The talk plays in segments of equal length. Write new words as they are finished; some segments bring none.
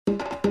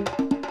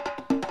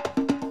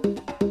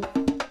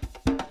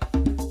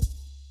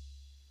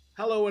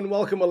Hello and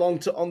welcome along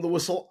to On the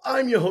Whistle.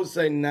 I'm your host,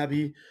 Zain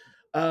Nabi.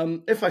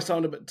 If I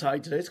sound a bit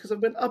tired today, it's because I've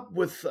been up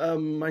with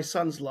my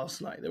sons last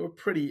night. They were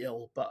pretty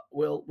ill, but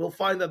we'll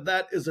find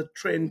that is a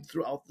trend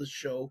throughout the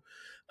show.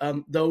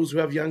 Those who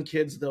have young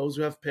kids, those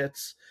who have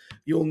pets,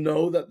 you'll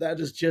know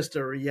that is just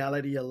a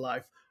reality of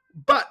life.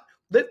 But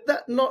let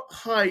that not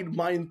hide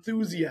my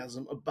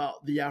enthusiasm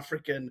about the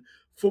African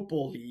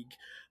Football League.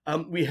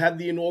 We had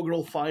the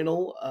inaugural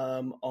final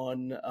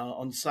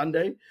on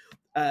Sunday,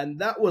 and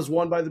that was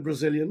won by the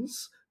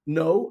Brazilians.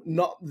 No,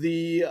 not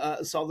the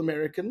South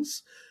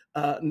Americans,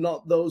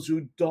 not those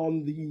who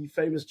don the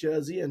famous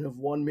jersey and have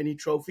won many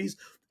trophies.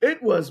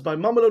 It was by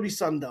Mamelodi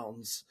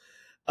Sundowns,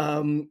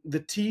 the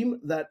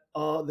team that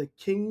are the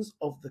kings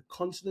of the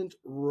continent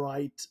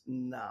right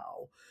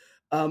now.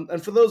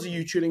 And for those of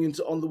you tuning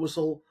into On the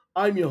Whistle,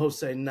 I'm your host,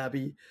 Zain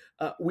Nabi.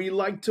 We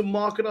like to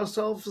market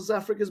ourselves as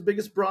Africa's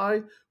biggest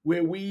braai,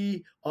 where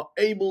we are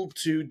able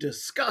to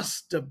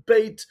discuss,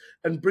 debate,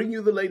 and bring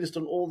you the latest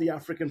on all the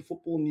African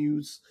football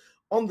news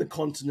on the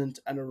continent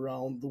and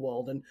around the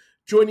world. And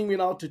joining me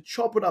now to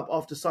chop it up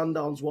after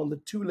Sundowns won the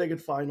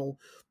two-legged final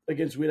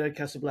against Wydad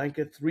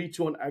Casablanca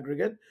 3-2 on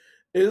aggregate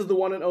is the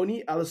one and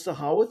only Alistair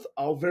Howarth,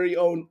 our very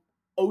own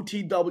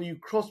OTW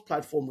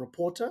cross-platform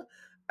reporter,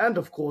 and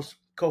of course,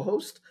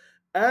 co-host,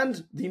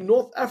 and the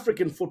North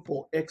African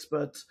football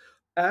expert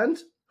and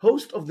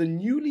host of the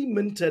newly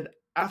minted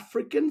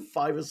African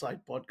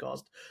Five-A-Side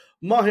podcast,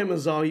 Mahir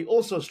Mazawi,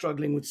 also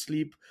struggling with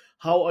sleep.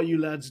 How are you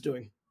lads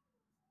doing?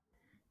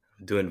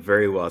 Doing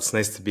very well. It's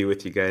nice to be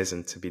with you guys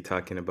and to be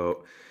talking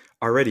about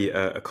already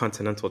a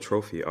continental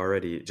trophy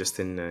already just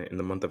in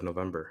the month of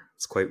November.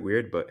 It's quite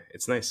weird, but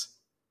it's nice.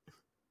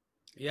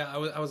 Yeah,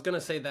 I was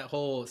gonna say that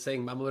whole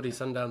saying Mamelodi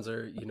Sundowns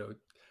are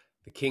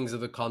the kings of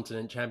the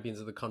continent,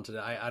 champions of the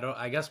continent.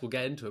 I guess we'll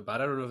get into it,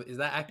 but I don't know. Is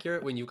that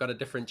accurate when you've got a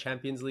different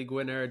Champions League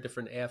winner, a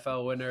different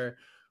AFL winner?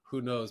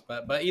 Who knows?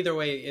 But either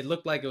way, it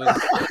looked like it was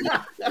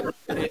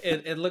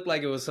it looked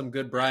like it was some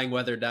good brine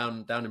weather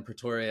down in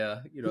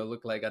Pretoria. It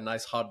looked like a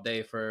nice hot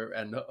day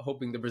and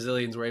hoping the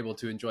Brazilians were able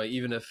to enjoy,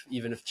 even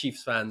if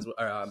Chiefs fans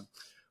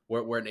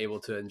weren't able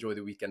to enjoy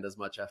the weekend as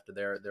much after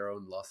their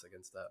own loss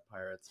against the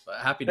Pirates.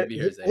 But happy to be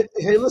here, Zain.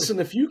 Hey, listen,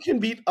 if you can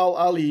beat Al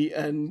Ali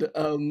and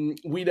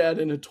Wydad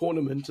in a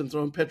tournament and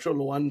throw in Petro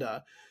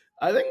Luanda,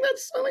 I think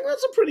that's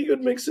a pretty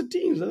good mix of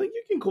teams. I think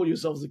you can call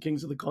yourselves the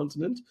kings of the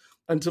continent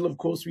until, of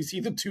course, we see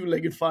the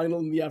two-legged final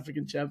in the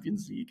African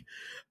Champions League.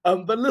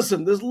 But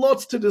listen, there's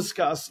lots to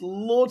discuss,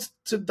 lots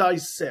to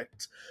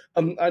dissect.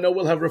 I know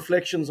we'll have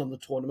reflections on the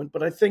tournament,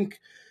 but I think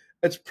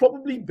it's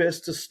probably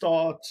best to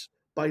start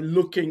by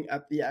looking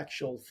at the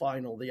actual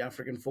final, the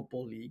African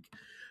Football League.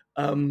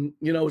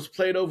 It's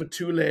played over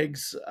two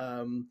legs.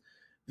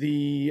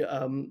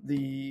 Wydad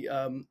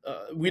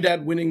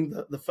winning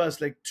the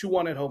first leg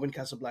 2-1 at home in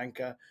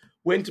Casablanca,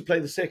 went to play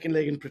the second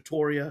leg in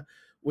Pretoria,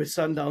 where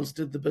Sundowns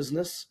did the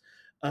business.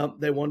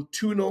 They won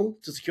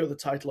 2-0 to secure the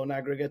title on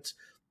aggregate.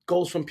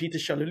 Goals from Peter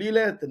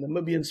Shalulile, the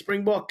Namibian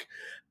Springbok,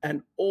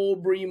 and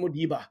Aubrey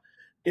Modiba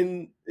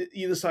in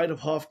either side of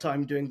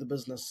halftime doing the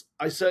business.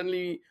 I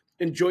certainly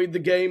enjoyed the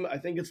game. I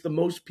think it's the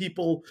most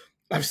people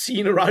I've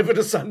seen arrive at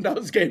a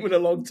Sundowns game in a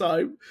long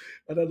time,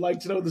 and I'd like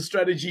to know the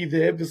strategy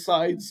there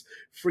besides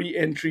free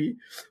entry.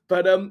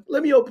 But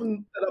let me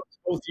open that up to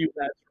both of you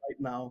lads right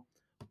now.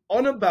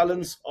 On a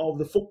balance of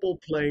the football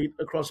played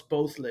across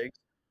both legs,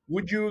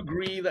 would you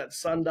agree that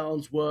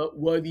Sundowns were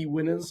worthy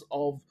winners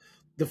of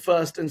the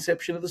first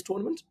inception of this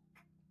tournament?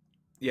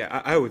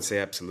 Yeah, I would say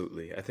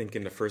absolutely. I think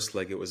in the first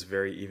leg it was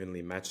very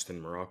evenly matched in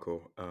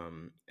Morocco.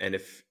 And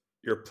if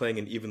you're playing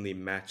an evenly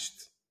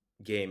matched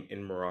game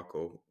in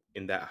Morocco,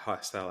 in that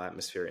hostile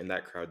atmosphere, in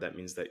that crowd, that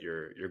means that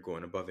you're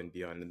going above and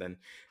beyond. And then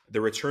the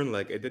return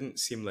leg, it didn't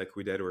seem like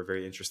Wydad were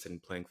very interested in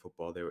playing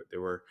football. They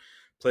were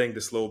playing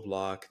the slow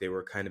block. They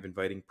were kind of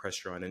inviting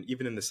pressure on. And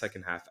even in the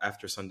second half,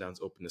 after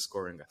Sundowns opened the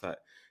scoring, I thought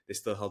they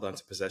still held on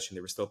to possession.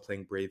 They were still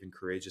playing brave and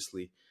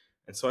courageously.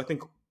 And so I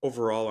think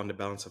overall, on the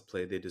balance of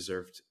play, they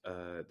deserved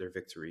their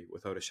victory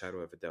without a shadow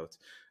of a doubt.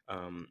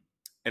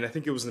 And I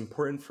think it was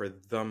important for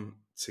them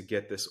to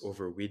get this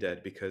over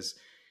Wydad because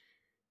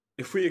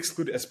if we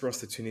exclude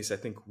Esperance de Tunis, I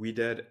think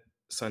Wydad,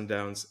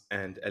 Sundowns,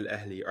 and Al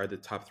Ahly are the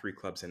top three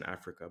clubs in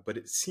Africa. But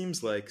it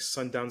seems like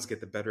Sundowns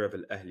get the better of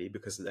Al Ahly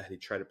because Al Ahly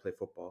try to play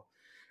football.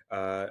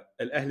 Al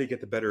Ahly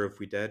get the better of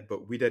Wydad,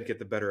 but Wydad get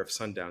the better of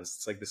Sundowns.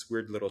 It's like this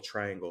weird little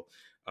triangle.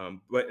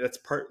 But that's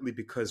partly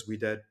because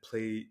Wydad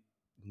play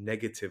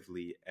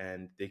negatively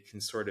and they can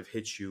sort of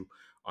hit you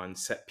on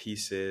set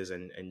pieces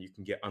and you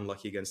can get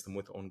unlucky against them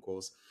with own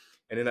goals.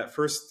 And in that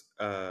first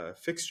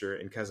fixture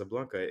in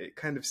Casablanca, it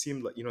kind of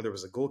seemed like, there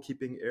was a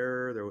goalkeeping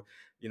error.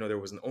 There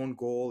was an own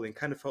goal and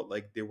kind of felt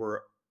like they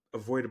were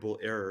avoidable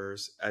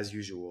errors as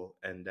usual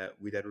and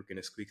that Wydad were going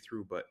to squeak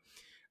through. But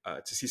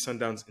to see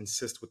Sundowns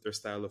insist with their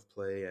style of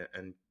play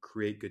and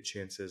create good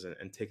chances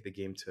and take the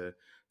game to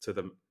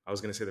the, I was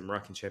going to say the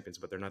Moroccan champions,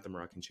 but they're not the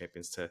Moroccan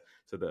champions, to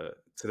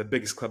the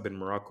biggest club in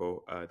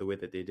Morocco, the way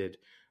that they did,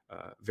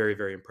 very,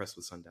 very impressed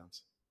with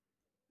Sundowns.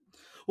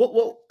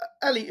 Well,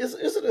 Ali, is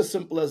it as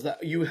simple as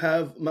that? You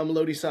have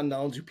Mamelodi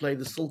Sundowns, you play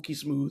the silky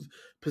smooth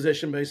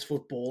possession based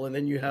football, and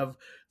then you have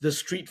the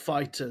street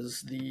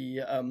fighters, the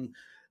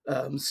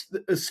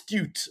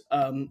astute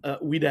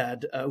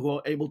Widad, who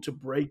are able to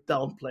break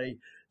down play,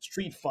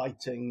 street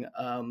fighting,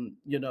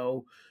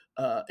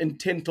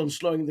 intent on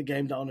slowing the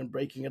game down and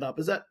breaking it up.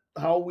 Is that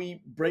how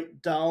we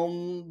break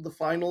down the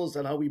finals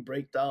and how we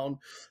break down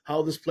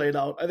how this played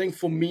out? I think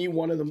for me,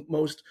 one of the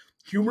most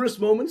humorous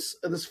moments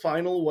of this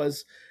final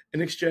was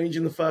an exchange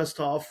in the first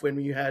half when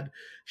we had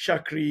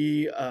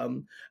Shakri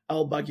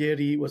Al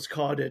Bagheri was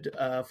carded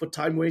for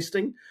time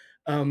wasting.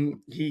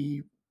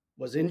 He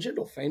was injured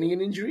or feigning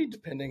an injury,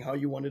 depending how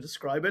you want to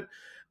describe it.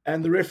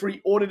 And the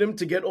referee ordered him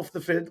to get off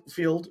the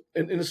field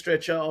in a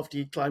stretcher after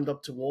he climbed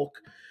up to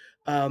walk,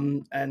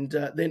 and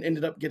then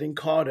ended up getting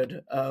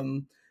carded.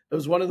 It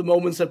was one of the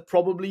moments that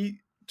probably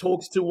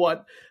talks to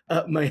what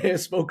Maher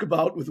spoke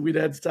about with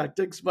Widad's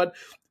tactics. But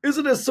is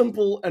it as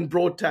simple and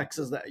broad tax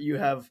as that? You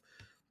have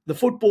the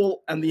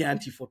football and the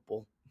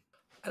anti-football.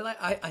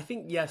 I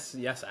think yes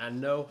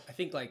and no. I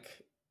think like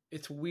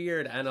it's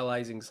weird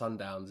analyzing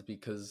Sundowns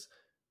because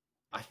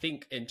I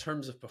think in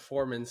terms of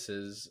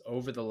performances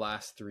over the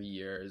last 3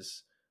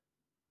 years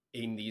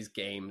in these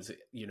games,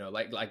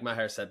 like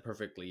Maher said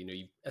perfectly,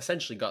 you've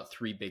essentially got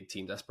three big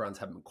teams. Esperance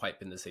haven't quite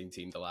been the same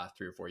team the last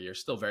 3 or 4 years.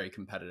 Still very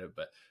competitive,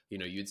 but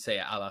you'd say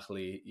Al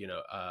Ahly,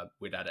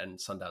 Wydad and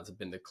Sundowns have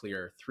been the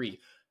clear three.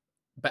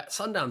 But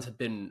Sundowns have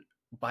been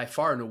by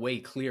far and away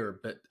clear,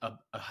 but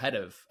ahead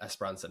of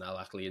Esperance and Al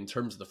Ahly in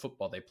terms of the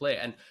football they play.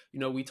 And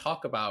we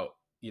talk about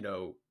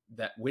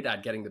that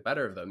Wydad getting the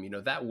better of them.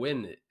 That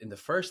win in the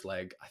first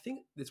leg, I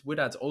think it's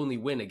Wydad's only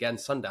win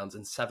against Sundowns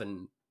in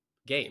 7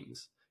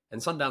 games.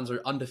 And Sundowns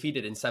are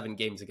undefeated in 7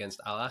 games against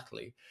Al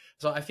Ahly.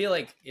 So I feel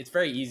like it's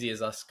very easy as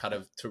us kind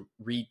of to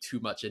read too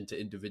much into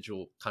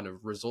individual kind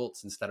of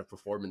results instead of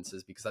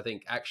performances, because I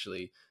think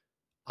actually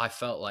I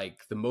felt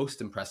like the most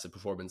impressive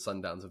performance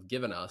Sundowns have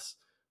given us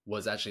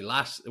was actually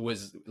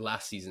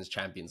last season's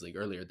Champions League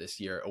earlier this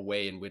year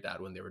away in Wydad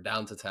when they were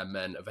down to 10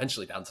 men,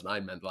 eventually down to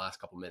 9 men the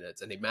last couple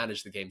minutes, and they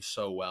managed the game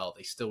so well.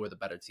 They still were the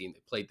better team. They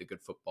played the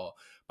good football.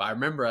 But I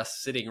remember us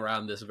sitting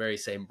around this very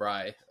same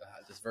braai,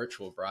 this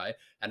virtual braai,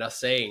 and us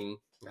saying,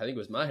 I think it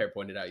was Maher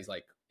pointed out, he's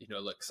like,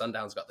 look,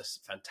 Sundowns got this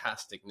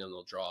fantastic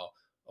 0-0 draw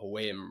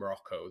away in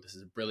Morocco. This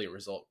is a brilliant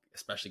result,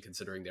 especially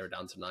considering they were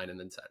down to 9 and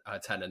then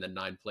 10 and then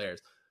 9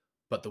 players.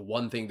 But the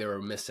one thing they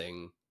were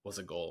missing was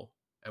a goal.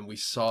 And we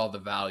saw the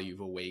value of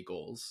away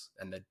goals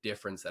and the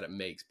difference that it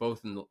makes,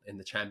 both in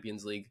the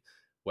Champions League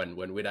when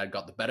Wydad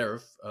got the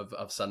better of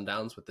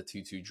Sundowns with the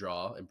 2-2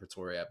 draw in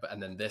Pretoria, and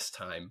then this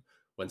time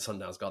when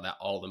Sundowns got that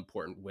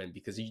all-important win,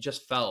 because you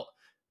just felt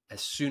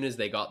as soon as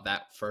they got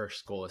that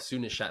first goal, as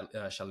soon as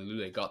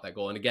Shalilule got that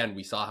goal, and again,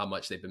 we saw how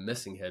much they've been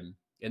missing him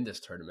in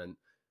this tournament,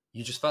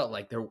 you just felt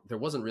like there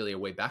wasn't really a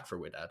way back for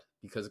Wydad,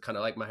 because kind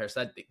of like Maher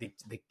said,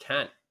 they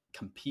can't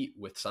compete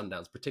with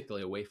Sundowns,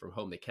 particularly away from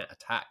home. They can't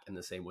attack in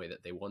the same way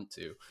that they want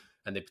to,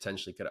 and they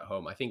potentially could at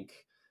home.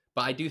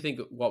 But I do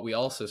think what we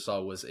also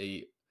saw was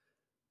and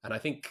I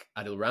think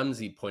Adil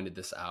Ramzi pointed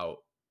this out,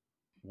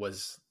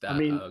 was that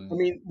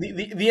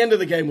the end of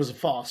the game was a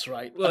farce,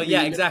 right? Well,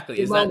 yeah, exactly.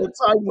 The amount of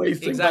time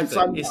wasting exactly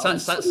by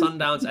Sundowns.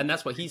 Sundowns, and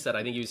that's what he said.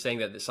 I think he was saying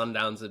that the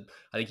Sundowns,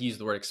 I think he used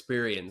the word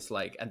experience,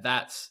 and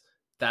that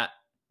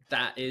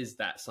is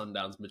that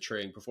Sundowns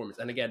maturing performance.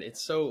 And again,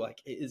 it's so like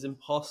it is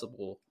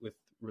impossible with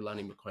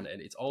Rulani Mokwena,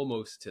 and it's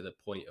almost to the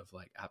point of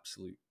like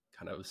absolute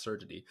kind of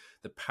absurdity,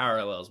 the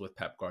parallels with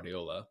Pep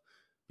Guardiola,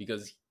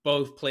 because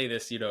both play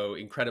this,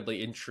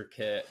 incredibly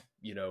intricate,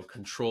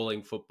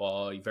 controlling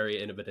football, very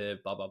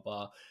innovative, blah, blah,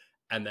 blah.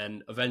 And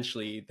then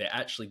eventually they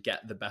actually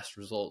get the best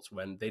results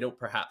when they don't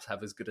perhaps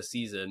have as good a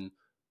season,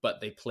 but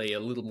they play a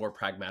little more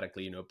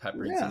pragmatically. Pep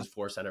brings his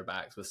 4 center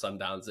backs. With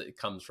Sundowns, it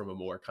comes from a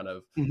more kind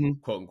of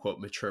quote unquote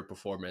mature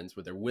performance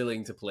where they're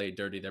willing to play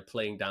dirty. They're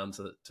playing down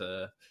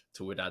to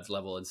Wydad's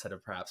level instead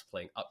of perhaps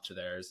playing up to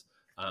theirs.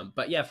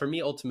 But yeah, for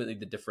me, ultimately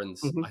the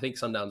difference, I think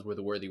Sundowns were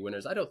the worthy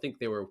winners. I don't think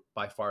they were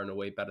by far and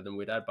away better than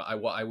Wydad,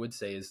 but what I would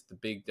say is the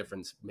big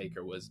difference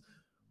maker was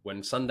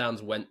when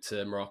Sundowns went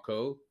to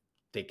Morocco,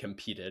 they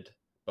competed.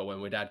 But when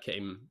Wydad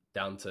came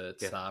down to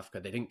South Africa,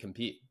 they didn't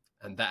compete.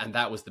 And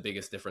that was the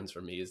biggest difference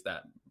for me, is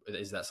that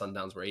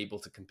Sundowns were able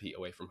to compete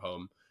away from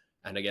home.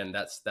 And again,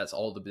 that's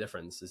all the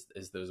difference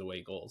is those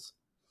away goals.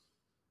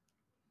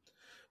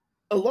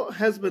 A lot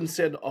has been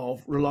said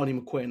of Rulani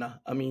Mokwena.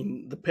 I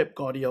mean, the Pep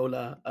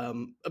Guardiola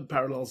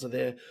parallels are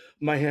there.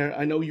 Maher,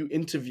 I know you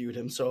interviewed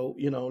him, so,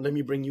 let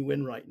me bring you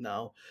in right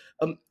now.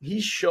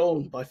 He's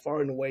shown by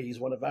far and away he's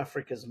one of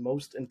Africa's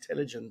most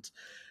intelligent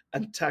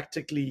and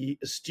tactically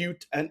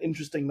astute and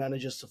interesting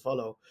managers to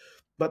follow.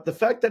 But the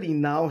fact that he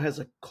now has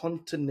a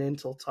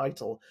continental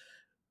title,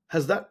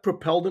 has that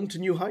propelled him to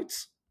new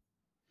heights?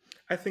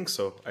 I think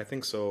so.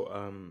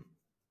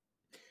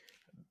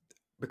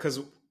 Because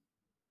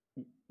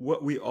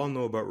what we all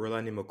know about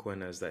Rulani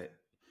Mokwena is that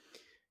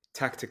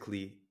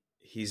tactically,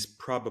 he's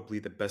probably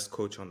the best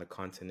coach on the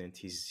continent.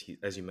 He,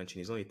 as you mentioned,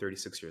 he's only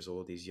 36 years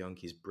old. He's young.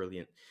 He's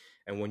brilliant.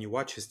 And when you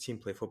watch his team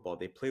play football,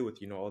 they play with,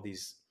 all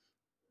these,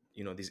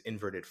 these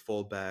inverted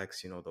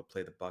fullbacks. They'll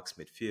play the box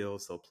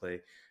midfields. They'll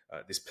play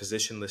this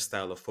positionless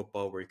style of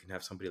football where you can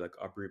have somebody like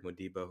Aubrey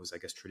Modiba, who's, I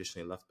guess,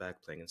 traditionally left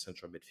back, playing in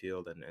central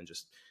midfield and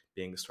just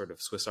being a sort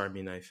of Swiss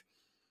Army knife.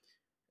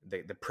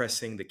 The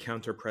pressing, the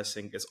counter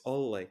pressing is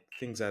all like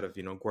things out of,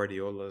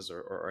 Guardiola's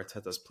or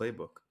Arteta's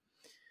playbook.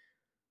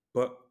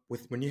 But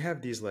when you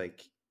have these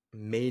like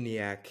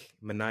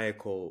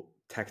maniacal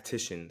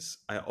tacticians,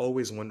 I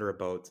always wonder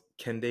about,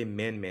 can they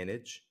man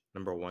manage,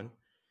 number one,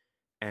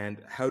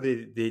 and how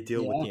do they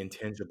deal with Yeah. the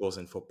intangibles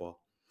in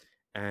football?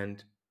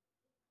 And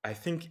I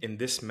think in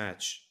this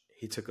match,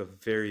 he took a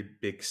very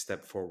big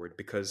step forward,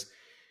 because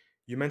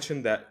you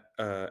mentioned that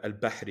Al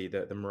Bahri,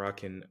 the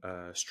Moroccan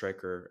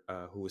striker,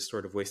 who was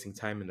sort of wasting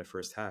time in the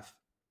first half.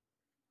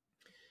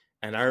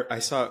 And I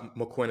saw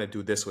Mokwena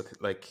do this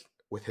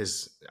with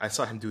his. I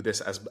saw him do this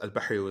as Al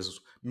Bahri was,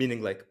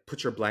 meaning like,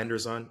 put your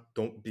blinders on,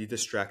 don't be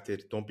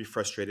distracted, don't be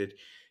frustrated.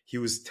 He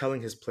was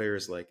telling his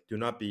players, like, do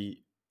not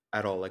be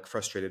at all like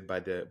frustrated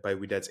by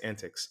Widad's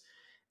antics.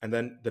 And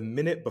then the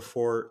minute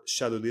before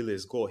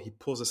Shalulile's goal, he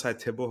pulls aside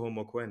Teboho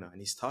Mokwena and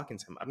he's talking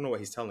to him. I don't know what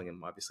he's telling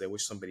him. Obviously, I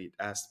wish somebody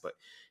had asked, but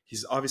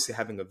he's obviously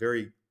having a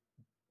very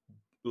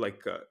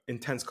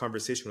intense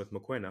conversation with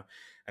Mokwena,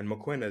 and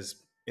Mokwena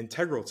is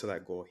integral to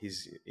that goal.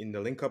 He's in the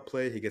link-up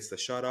play, he gets the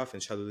shot off,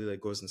 and Shalulile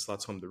goes and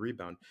slots home the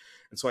rebound.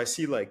 And so I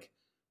see, like,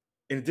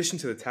 in addition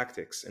to the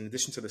tactics, in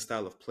addition to the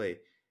style of play,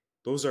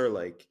 those are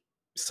like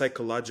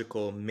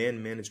psychological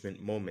man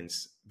management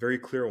moments, very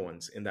clear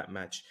ones in that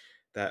match,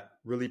 that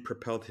really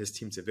propelled his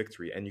team to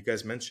victory. And you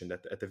guys mentioned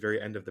at the very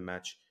end of the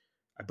match,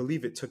 I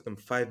believe it took them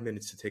 5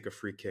 minutes to take a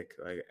free kick.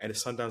 And a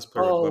Sundowns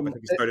player would go up. I think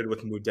he started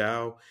with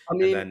Mudau, I and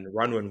mean, then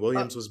Ronwen I,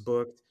 Williams was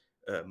booked.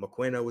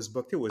 Mokwena was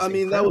booked. It was I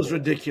mean that was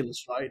incredible.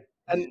 ridiculous, right?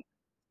 And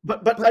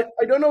but But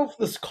I don't know if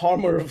this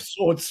karma of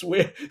sorts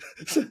where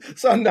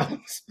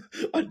Sundowns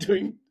are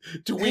doing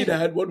to hey,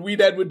 Wydad what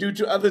Wydad would do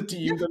to other yeah,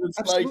 teams, and it's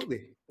like,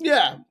 absolutely.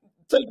 yeah,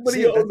 take one of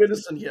Zain, your own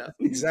medicine here.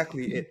 that's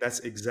exactly it. That's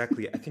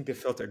exactly. I think they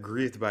felt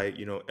aggrieved by,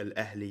 Al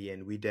Ahli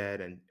and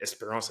Wydad and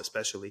Esperance,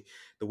 especially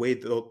the way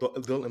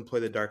they'll employ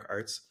the dark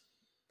arts.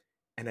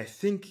 And I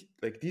think,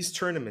 like, these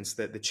tournaments,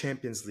 that the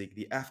Champions League,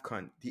 the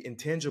AFCON, the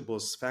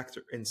intangibles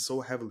factor in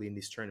so heavily in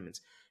these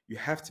tournaments. You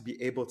have to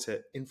be able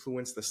to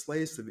influence the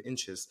slightest of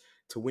inches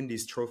to win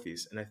these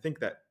trophies. And I think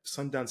that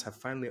Sundowns have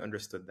finally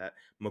understood that.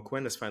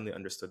 Mokwena has finally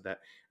understood that.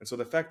 And so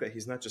the fact that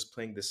he's not just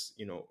playing this,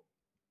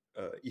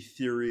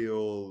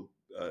 ethereal,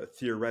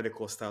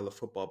 theoretical style of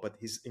football, but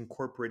he's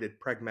incorporated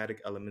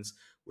pragmatic elements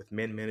with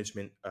man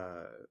management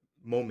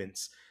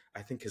moments,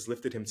 I think has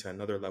lifted him to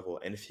another level.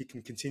 And if he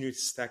can continue to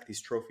stack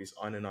these trophies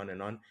on and on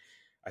and on,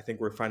 I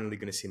think we're finally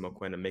going to see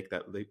Mokwena make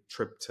that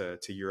trip to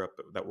Europe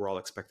that we're all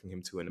expecting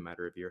him to in a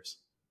matter of years.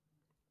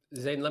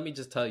 Zain, let me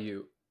just tell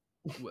you,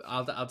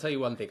 I'll tell you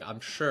one thing. I'm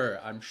sure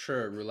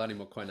Rulani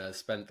Mokwena has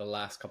spent the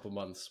last couple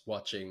months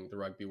watching the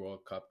Rugby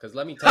World Cup, because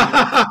let me tell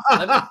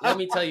you, let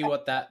me tell you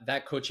what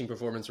that coaching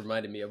performance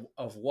reminded me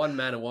of one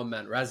man,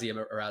 Razi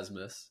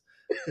Erasmus.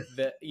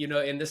 That,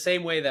 in the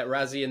same way that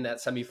Razi in that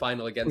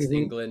semi-final against Mhm.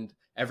 England,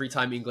 every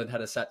time England had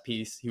a set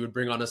piece, he would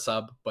bring on a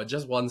sub, but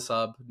just one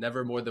sub,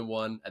 never more than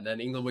one. And then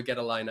England would get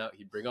a line out.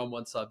 He'd bring on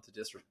one sub to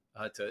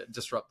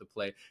disrupt the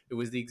play. It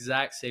was the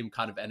exact same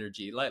kind of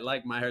energy,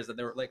 like Maher's, that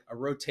they were like a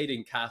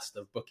rotating cast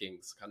of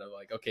bookings, kind of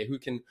like, okay, who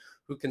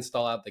can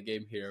stall out the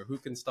game here? Who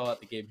can stall out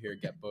the game here,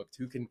 get booked?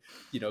 Who can,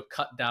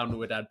 cut down the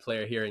Wydad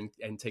player here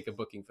and take a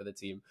booking for the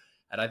team?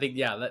 And I think,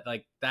 yeah,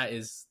 that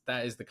is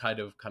the kind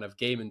of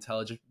game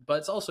intelligence, but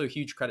it's also a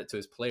huge credit to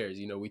his players.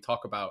 We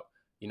talk about,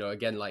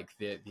 again, like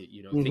the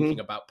thinking Mhm.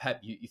 about Pep,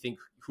 you think,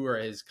 who are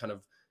his kind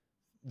of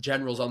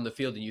generals on the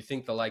field, and you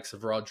think the likes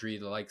of Rodri,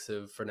 the likes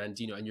of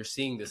Fernandinho, and you're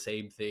seeing the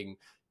same thing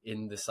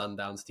in the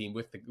Sundowns team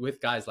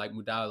with guys like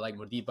Mudau, like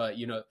Modiba.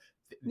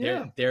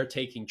 Yeah. They're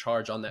taking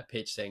charge on that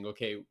pitch, saying,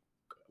 okay,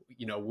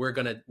 we're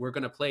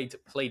gonna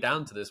play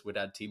down to this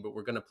Wydad team, but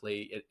we're gonna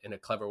play it in a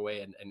clever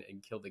way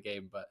and kill the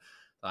game. But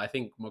I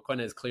think Mokwena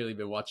has clearly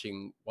been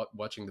watching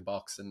the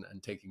box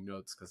and taking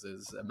notes, because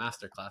it's a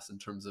masterclass in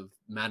terms of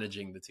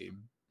managing the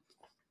team.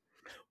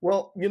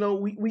 Well,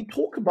 we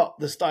talk about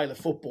the style of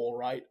football,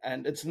 right?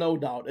 And it's no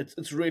doubt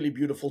it's really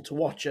beautiful to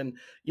watch. And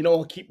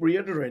I'll keep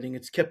reiterating,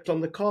 it's kept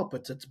on the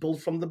carpet. It's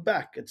built from the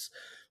back.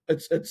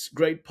 It's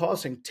great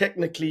passing,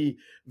 technically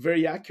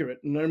very accurate.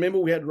 And I remember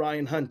we had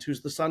Ryan Hunt,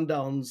 who's the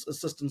Sundowns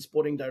assistant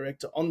sporting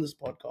director, on this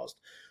podcast,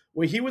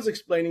 where he was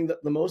explaining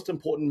that the most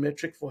important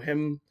metric for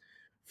him,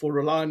 for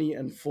Rolani,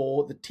 and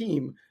for the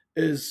team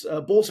is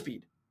ball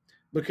speed,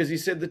 because he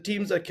said the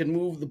teams that can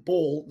move the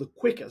ball the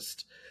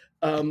quickest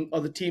are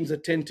the teams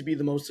that tend to be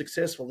the most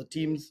successful, the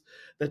teams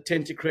that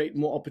tend to create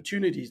more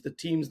opportunities, the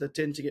teams that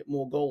tend to get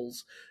more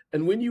goals.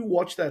 And when you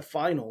watch that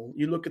final,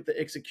 you look at the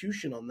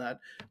execution on that,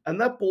 and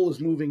that ball is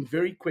moving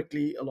very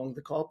quickly along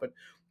the carpet.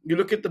 You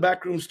look at the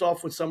backroom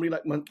staff with somebody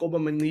like Mankoba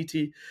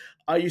Maniti.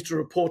 I used to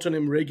report on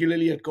him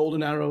regularly at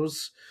Golden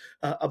Arrows,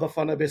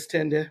 Abafana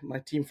Bestende, my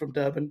team from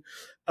Durban.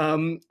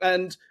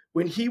 And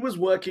when he was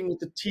working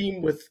with a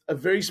team with a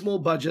very small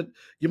budget.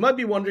 You might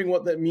be wondering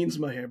what that means,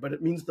 Maher, but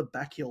it means the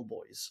Backheel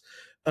Boys,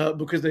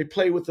 because they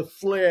play with a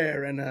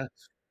flair and a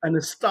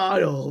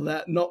style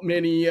that not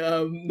many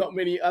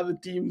other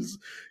teams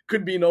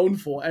could be known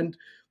for. And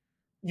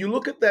you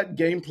look at that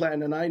game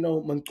plan, and I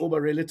know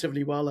Mantoba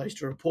relatively well. I used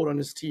to report on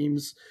his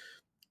teams.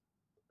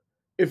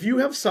 If you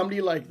have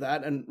somebody like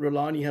that, and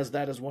Rolani has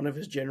that as one of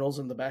his generals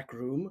in the back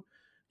room,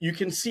 you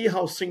can see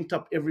how synced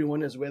up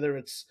everyone is, whether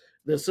it's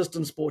the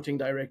assistant sporting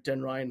director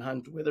and Ryan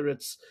Hunt, whether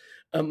it's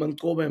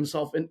Mankoba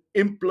himself, in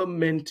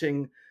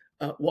implementing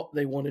what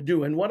they want to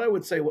do. And what I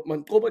would say, what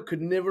Mankoba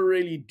could never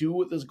really do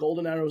with his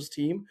Golden Arrows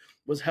team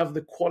was have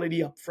the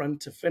quality up front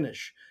to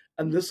finish.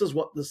 And this is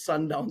what the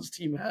Sundowns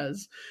team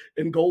has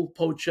in goal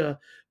poacher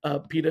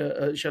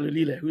Peter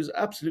Shalulile, who's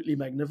absolutely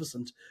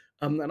magnificent.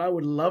 And I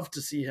would love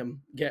to see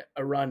him get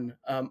a run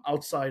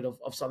outside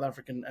of South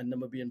African and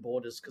Namibian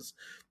borders, because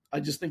I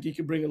just think he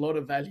could bring a lot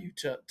of value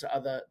to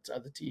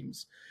other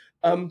teams.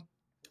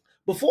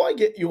 Before I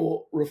get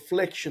your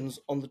reflections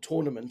on the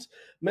tournament,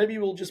 maybe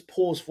we'll just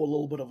pause for a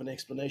little bit of an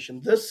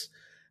explanation. This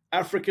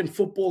African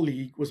Football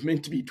League was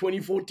meant to be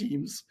 24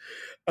 teams,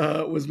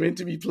 was meant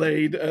to be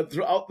played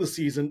throughout the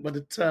season, but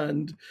it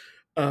turned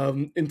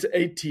into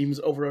 8 teams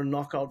over a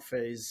knockout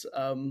phase.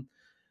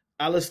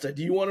 Alistair,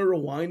 do you want to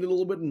rewind a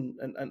little bit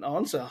and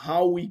answer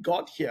how we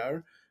got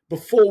here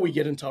before we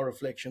get into our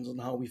reflections on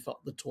how we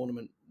felt the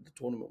tournament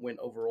went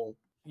overall?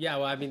 Yeah,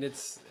 well, I mean,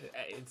 it's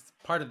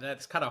part of that.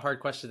 It's kind of a hard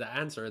question to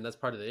answer, and that's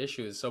part of the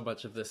issue. Is so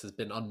much of this has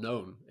been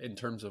unknown in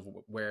terms of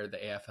where the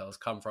AFL has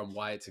come from,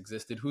 why it's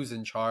existed, who's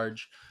in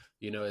charge.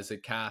 You know, is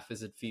it CAF?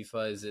 Is it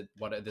FIFA? Is it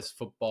this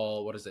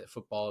football? What is it?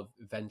 Football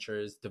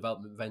Ventures,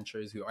 Development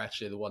Ventures, who are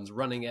actually the ones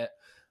running it.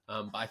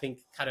 But I think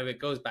kind of it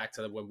goes back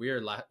to when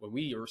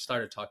we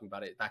started talking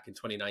about it back in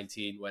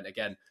 2019, when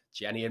again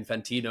Gianni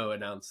Infantino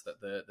announced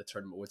that the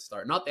tournament would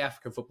start, not the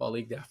African Football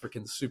League, the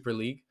African Super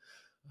League.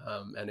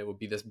 And it would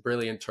be this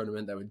brilliant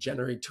tournament that would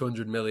generate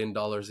 $200 million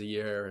a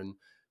year, and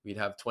we'd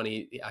have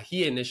 20.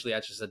 He initially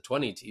actually said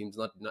 20 teams,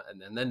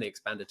 and then they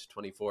expanded to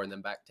 24, and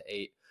then back to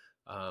 8.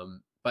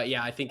 But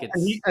yeah, I think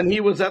it's and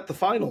he was at the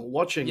final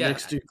watching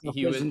next to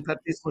President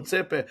Patrice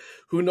Motsepe,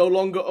 who no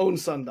longer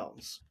owns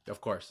Sundowns. Of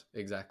course,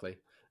 exactly.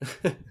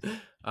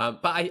 But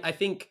I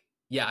think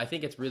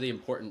it's really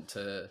important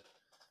to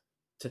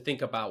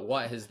think about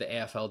what has the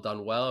AFL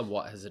done well and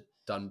what has it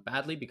done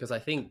badly, because I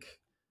think.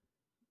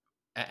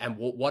 And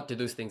what do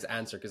those things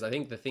answer? Because I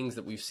think the things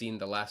that we've seen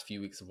the last few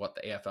weeks of what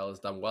the AFL has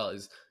done well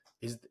is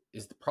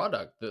the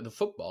product. The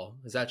football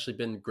has actually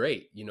been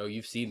great. You know,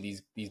 you've seen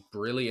these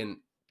brilliant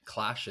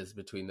clashes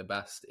between the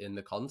best in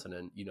the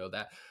continent. You know,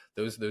 that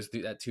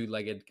that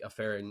 2-legged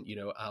affair in, you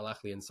know, Al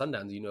Ahly and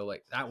Sundowns. You know,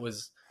 like that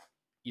was,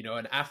 you know,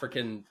 an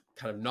African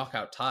kind of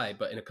knockout tie,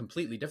 but in a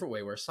completely different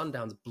way, where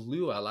Sundowns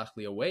blew Al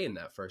Ahly away in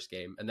that first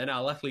game, and then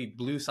Al Ahly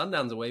blew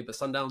Sundowns away, but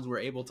Sundowns were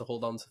able to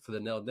hold on for the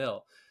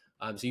 0-0.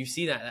 So you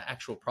see that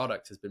actual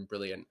product has been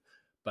brilliant.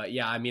 But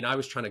yeah, I mean, I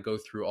was trying to go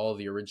through all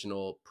the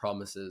original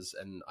promises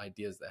and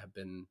ideas that have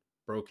been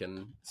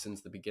broken since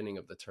the beginning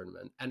of the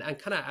tournament, and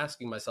kind of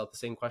asking myself the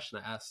same question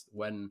I asked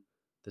when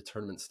the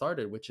tournament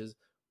started, which is,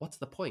 what's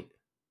the point?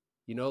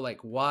 You know, like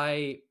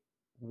why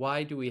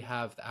do we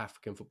have the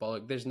African football?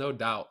 Like, there's no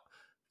doubt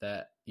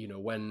that, you know,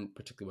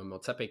 particularly when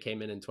Motsepe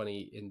came in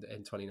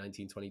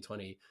 2019,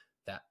 2020,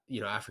 that, you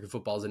know, African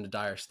football is in a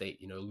dire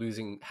state, you know,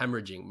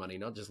 hemorrhaging money,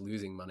 not just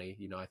losing money.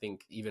 You know, I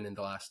think even in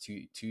the last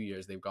two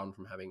years, they've gone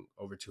from having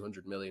over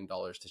 $200 million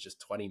to just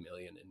 20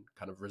 million in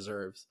kind of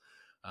reserves.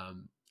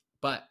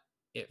 But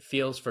it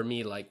feels for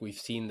me like we've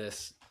seen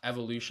this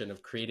evolution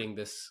of creating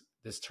this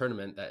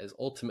tournament that is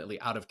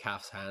ultimately out of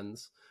CAF's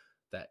hands,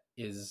 that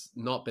is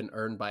not been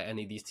earned by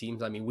any of these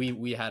teams. I mean,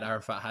 we had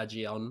Arafat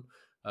Haji on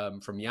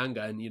from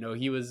Yanga, and, you know,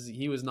 he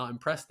was not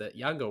impressed that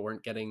Yanga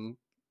weren't getting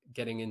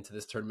into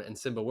this tournament, and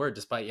Simba were,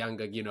 despite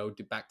Yanga, you know,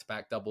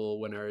 back-to-back double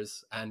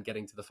winners and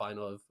getting to the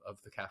final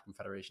of the CAF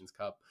Confederations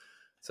Cup.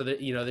 So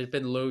that, you know, there's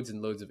been loads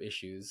and loads of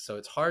issues. So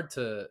it's hard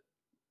to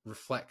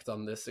reflect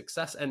on this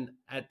success.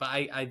 But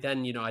I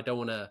then, you know, I don't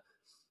want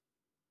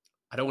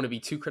to be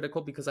too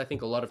critical, because I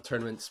think a lot of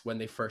tournaments, when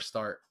they first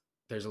start,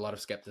 there's a lot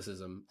of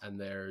skepticism, and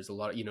there's a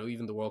lot, you know,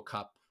 even the World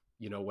Cup,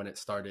 you know, when it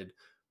started,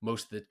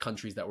 most of the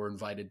countries that were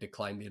invited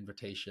declined the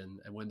invitation.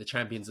 And when the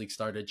Champions League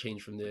started,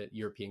 changed from the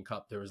European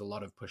Cup, there was a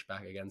lot of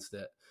pushback against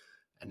it.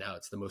 And now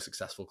it's the most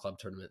successful club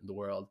tournament in the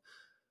world.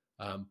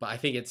 But I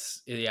think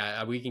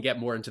we can get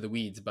more into the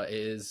weeds, but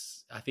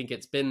I think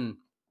it's been,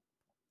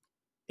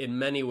 in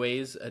many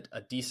ways,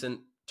 a decent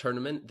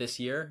tournament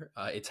this year.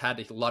 It's had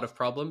a lot of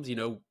problems. You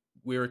know,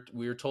 we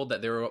were told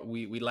that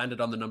we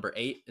landed on the number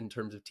 8 in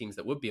terms of teams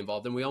that would be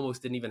involved, and we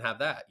almost didn't even have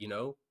that. You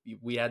know,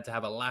 we had to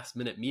have a last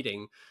minute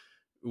meeting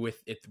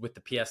with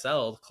the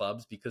PSL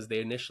clubs, because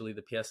the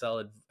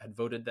PSL had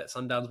voted that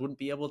Sundowns wouldn't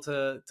be able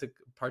to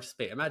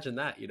participate. Imagine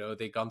that, you know,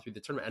 they'd gone through the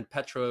tournament. And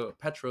Petro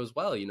as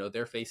well, you know,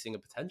 they're facing a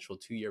potential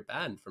 2-year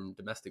ban from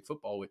domestic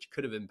football, which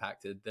could have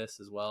impacted this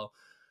as well.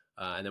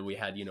 And then we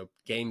had,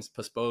 games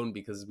postponed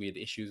because we had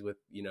issues with,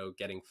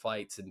 getting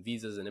flights and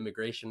visas and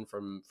immigration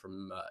from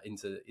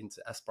into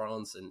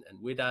Esperance and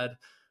Wydad,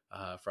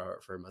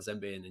 for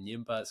Mazembe and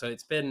Nyimba. So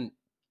it's been,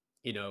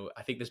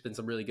 I think there's been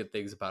some really good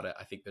things about it.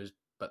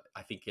 But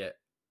I think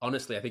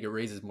honestly, I think it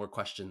raises more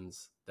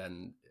questions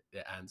than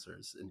it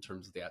answers in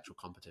terms of the actual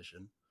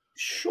competition.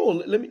 Sure,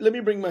 let me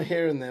bring my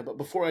hair in there, but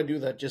before I do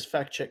that, just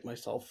fact check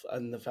myself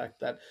and the fact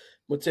that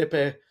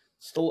Motsepe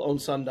still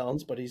owns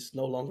Sundowns, but he's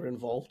no longer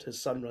involved.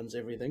 His son runs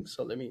everything.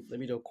 So let me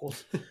do a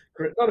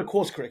not a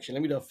course correction.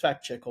 Let me do a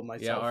fact check on Yeah,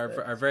 myself.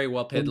 our very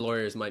well paid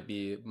lawyers might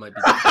be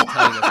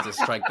telling us to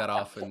strike that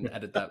off and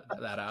edit that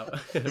out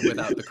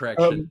without the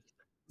correction.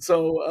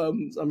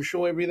 I'm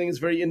sure everything is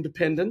very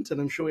independent,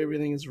 and I'm sure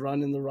everything is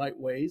run in the right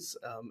ways,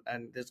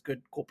 and there's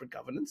good corporate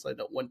governance. I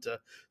don't want to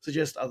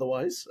suggest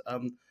otherwise.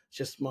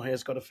 Just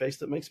Maya's got a face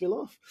that makes me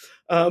laugh.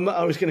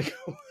 I was going to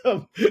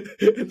go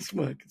and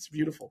smirk. It's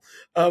beautiful.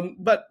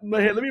 But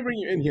Maya, let me bring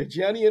you in here.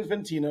 Gianni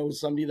Infantino was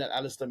somebody that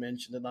Alistair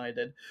mentioned, and I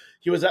did.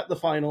 He was at the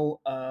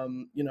final.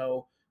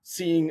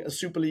 Seeing a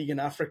Super League in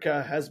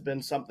Africa has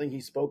been something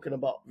he's spoken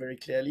about very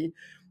clearly.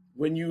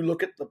 When you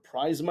look at the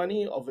prize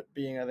money of it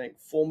being, I think,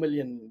 $4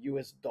 million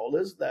US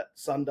that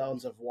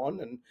Sundowns have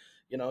won, and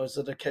is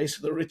it a case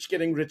of the rich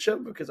getting richer?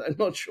 Because I'm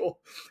not sure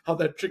how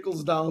that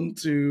trickles down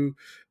to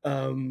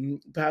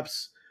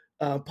perhaps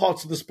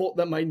parts of the sport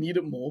that might need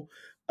it more.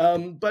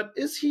 But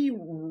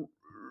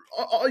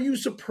are you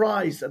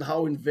surprised at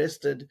how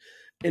invested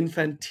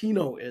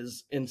Infantino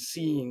is in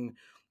seeing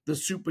the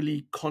Super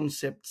League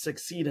concept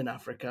succeed in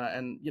Africa,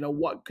 and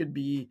what could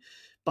be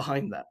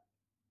behind that?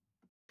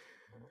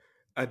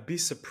 I'd be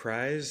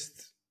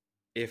surprised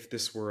if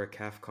this were a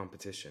CAF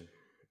competition,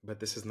 but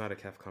this is not a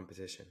CAF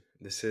competition.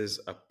 This is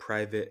a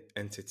private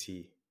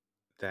entity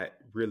that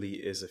really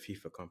is a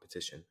FIFA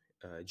competition.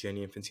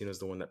 Gianni Infantino is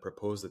the one that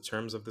proposed the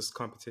terms of this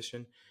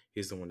competition.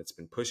 He's the one that's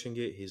been pushing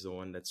it. He's the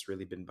one that's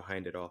really been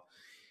behind it all.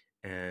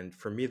 And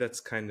for me, that's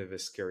kind of a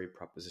scary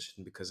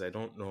proposition because I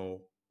don't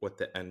know what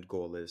the end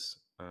goal is.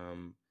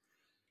 And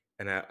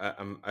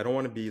I don't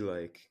want to be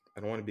I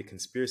don't want to be a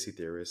conspiracy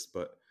theorist,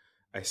 but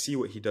I see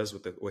what he does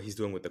with what he's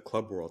doing with the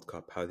Club World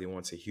Cup, how he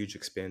wants a huge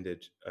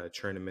expanded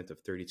tournament of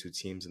 32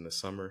 teams in the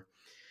summer.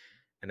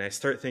 And I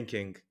start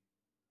thinking,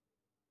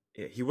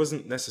 he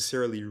wasn't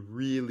necessarily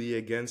really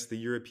against the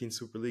European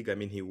Super League. I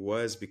mean, he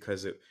was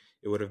because it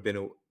would have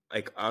been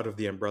out of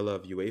the umbrella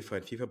of UEFA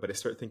and FIFA. But I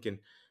start thinking,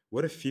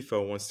 what if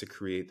FIFA wants to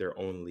create their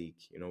own league?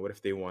 What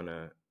if they want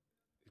to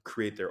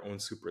create their own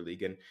Super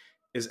League? And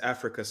is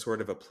Africa sort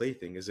of a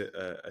plaything? Is it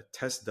a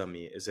test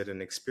dummy? Is it an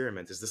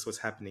experiment? Is this what's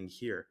happening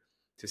here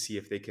to see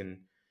if they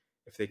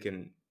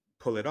can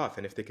pull it off?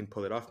 And if they can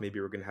pull it off, maybe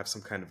we're going to have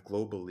some kind of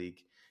global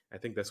league. I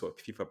think that's what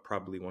FIFA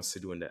probably wants to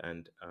do in the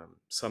end.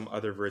 Some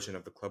other version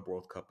of the Club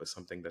World Cup is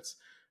something that's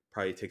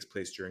probably takes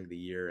place during the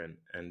year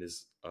and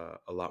is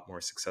a lot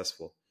more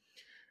successful.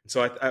 And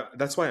so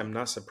that's why I'm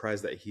not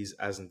surprised that he's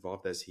as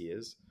involved as he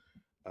is.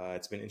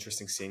 It's been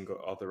interesting seeing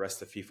all the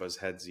rest of FIFA's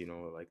heads,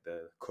 like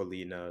the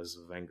Colinas,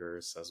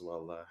 Wengers as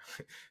well,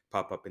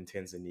 pop up in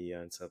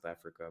Tanzania and South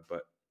Africa.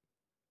 But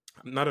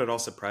I'm not at all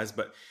surprised.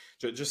 But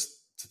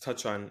just to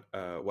touch on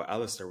what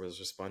Alistair was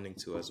responding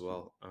to as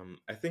well,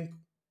 I think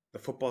the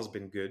football's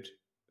been good.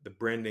 The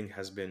branding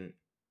has been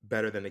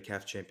better than the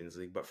CAF Champions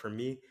League. But for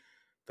me,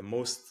 the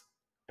most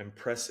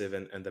impressive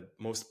and the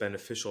most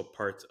beneficial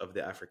part of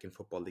the African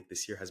Football League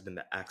this year has been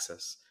the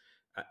access.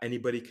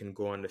 Anybody can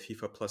go on the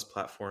FIFA Plus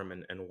platform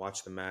and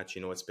watch the match.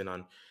 It's been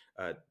on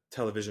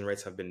television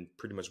rights have been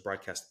pretty much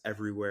broadcast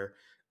everywhere.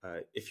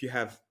 If you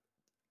have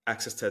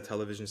access to a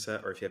television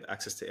set or if you have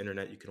access to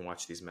internet, you can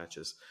watch these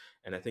matches.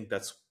 And I think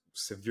that's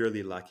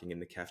severely lacking in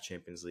the CAF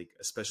Champions League,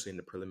 especially in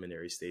the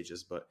preliminary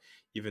stages, but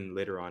even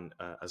later on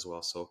as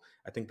well. So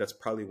I think that's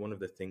probably one of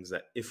the things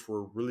that if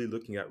we're really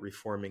looking at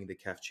reforming the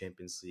CAF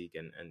Champions League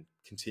and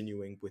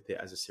continuing with it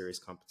as a serious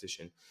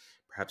competition,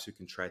 perhaps we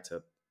can try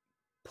to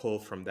pull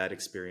from that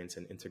experience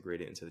and integrate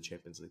it into the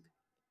Champions League.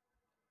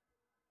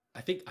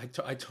 I think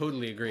I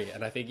totally agree.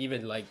 And I think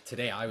even like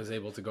today, I was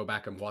able to go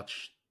back and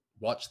watch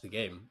the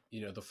game,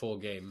 the full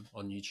game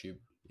on YouTube,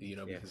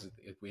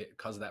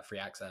 because of that free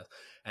access.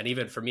 And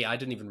even for me, I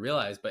didn't even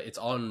realize, but it's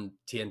on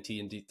TNT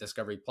and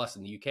Discovery Plus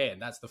in the UK.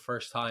 And that's the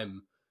first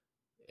time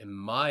in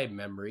my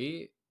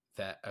memory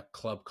that a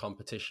club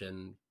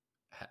competition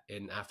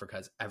in Africa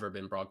has ever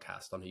been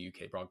broadcast on a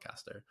UK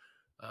broadcaster,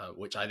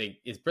 which I think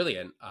is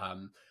brilliant.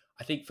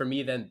 I think for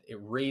me, then it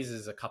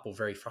raises a couple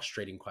very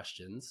frustrating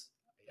questions,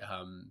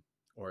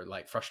 or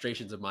like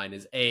frustrations of mine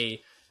is I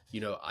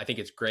think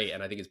it's great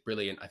and I think it's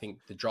brilliant. I think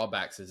the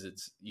drawbacks is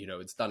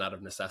it's done out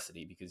of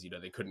necessity because,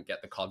 they couldn't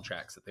get the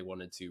contracts that they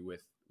wanted to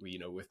with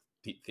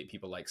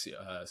people like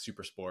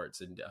Super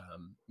Sports and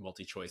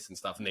Multi-Choice and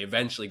stuff. And they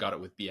eventually got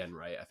it with BN,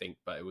 right? I think,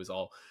 but it was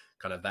all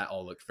kind of, that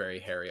all looked very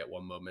hairy at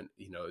one moment,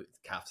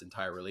 CAF's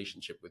entire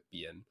relationship with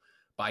BN.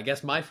 But I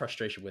guess my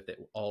frustration with it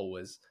all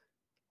was,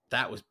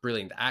 that was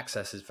brilliant. The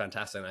access is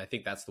fantastic. And I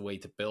think that's the way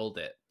to build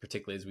it,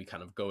 particularly as we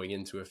kind of going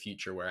into a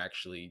future where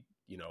actually,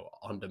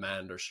 on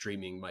demand or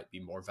streaming might be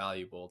more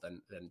valuable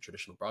than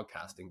traditional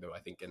broadcasting. Though I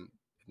think in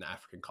the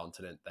African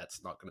continent,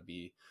 that's not going to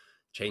be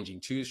changing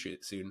too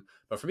soon.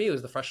 But for me, it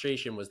was the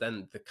frustration was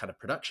then the kind of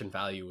production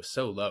value was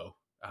so low.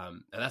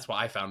 And that's what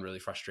I found really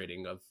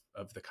frustrating of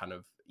the kind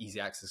of easy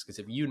access. Because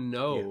if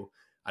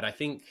and I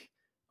think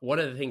one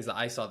of the things that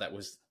I saw that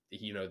was,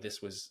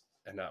 this was,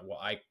 and what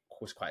I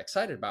was quite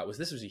excited about was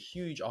this was a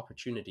huge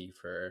opportunity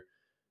for,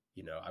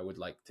 I would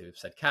like to have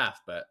said CAF,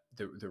 but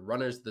the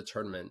runners of the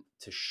tournament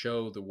to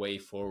show the way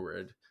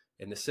forward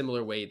in a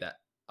similar way that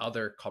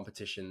other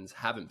competitions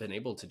haven't been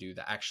able to do,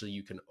 that actually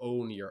you can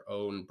own your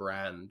own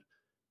brand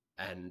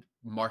and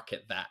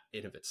market that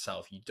in of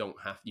itself. You don't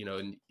have,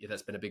 and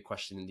that's been a big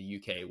question in the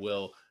UK.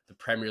 Will the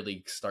Premier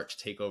League start to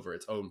take over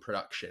its own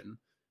production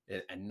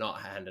and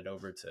not hand it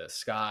over to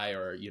Sky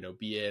or,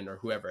 BN or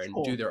whoever and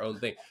do their own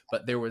thing?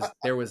 But there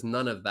was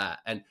none of that.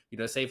 And,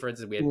 say, for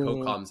instance, we had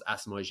COCOM's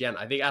Asamoah Gyan.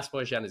 I think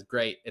Asamoah Gyan is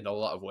great in a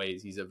lot of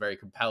ways. He's a very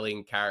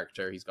compelling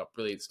character. He's got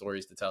brilliant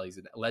stories to tell. He's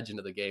a legend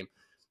of the game.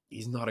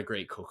 He's not a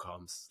great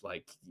COCOM's.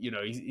 Like,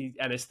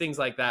 and it's things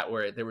like that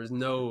where there was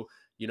no,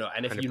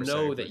 and if you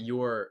know that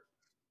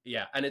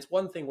and it's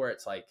one thing where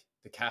it's like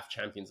the CAF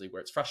Champions League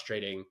where it's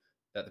frustrating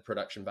that the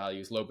production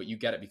value is low, but you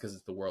get it because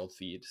it's the world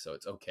feed, so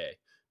it's okay.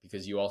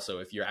 Because you also,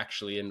 if you're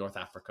actually in North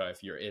Africa,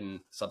 if you're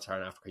in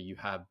Sub-Saharan Africa, you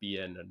have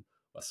BN, and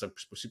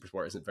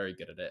Supersport isn't very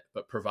good at it,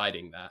 but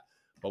providing that.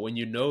 But when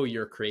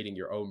you're creating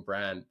your own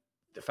brand,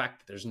 the fact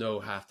that there's no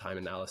halftime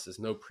analysis,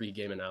 no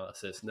pre-game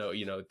analysis, no,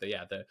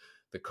 the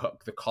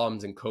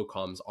comms and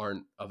co-comms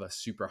aren't of a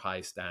super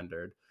high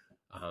standard.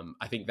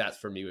 I think that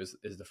for me is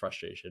the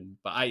frustration,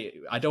 but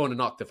I don't want to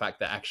knock the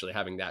fact that actually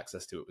having the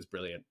access to it was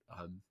brilliant.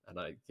 And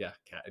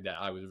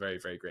I was very,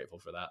 very grateful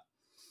for that.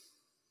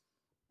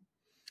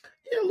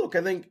 Yeah, look,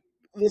 I think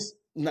this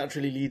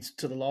naturally leads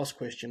to the last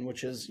question,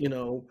 which is,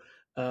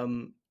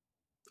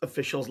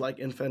 officials like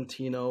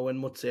Infantino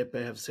and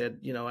Motsepe have said,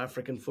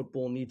 African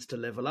football needs to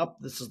level up.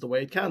 This is the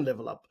way it can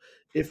level up.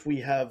 If we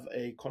have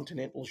a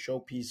continental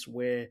showpiece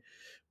where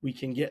we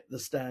can get the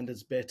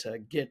standards better,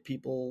 get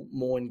people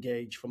more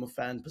engaged from a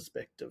fan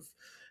perspective,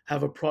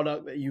 have a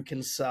product that you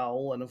can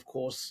sell, and of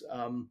course,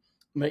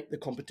 make the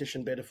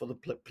competition better for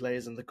the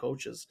players and the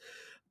coaches.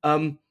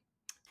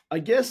 I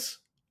guess,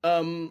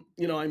 I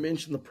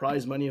mentioned the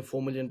prize money of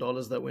 $4 million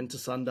that went to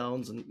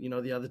Sundowns, and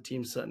the other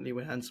teams certainly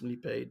were handsomely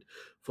paid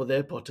for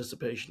their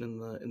participation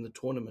in the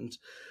tournament.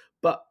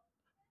 But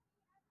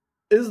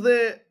is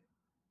there,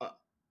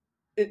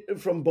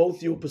 from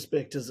both your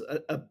perspectives,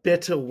 a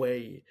better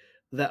way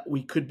that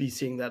we could be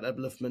seeing that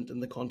upliftment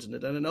in the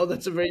continent? And I know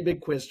that's a very big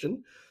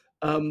question,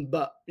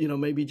 but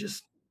maybe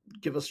just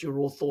give us your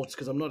raw thoughts,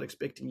 because I'm not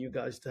expecting you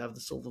guys to have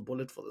the silver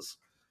bullet for this.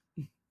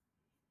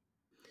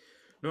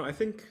 No, I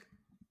think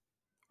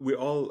we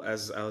all,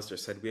 as Alistair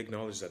said, we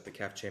acknowledge that the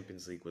CAF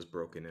Champions League was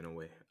broken in a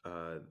way.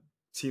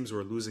 Teams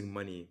were losing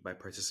money by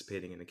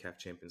participating in the CAF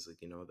Champions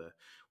League.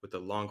 With the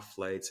long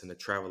flights and the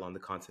travel on the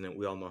continent,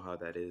 we all know how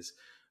that is.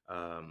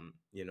 And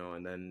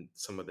then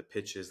some of the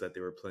pitches that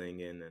they were playing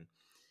in, and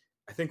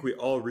I think we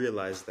all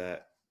realize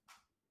that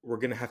we're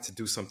going to have to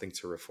do something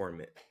to reform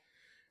it.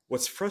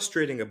 What's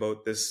frustrating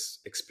about this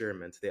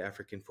experiment, the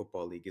African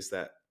Football League, is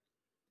that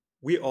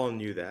we all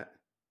knew that,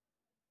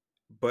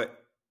 but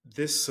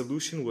this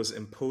solution was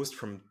imposed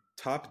from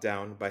top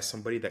down by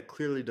somebody that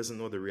clearly doesn't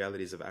know the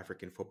realities of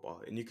African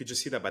football. And you could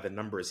just see that by the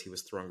numbers he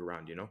was throwing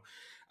around,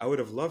 I would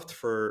have loved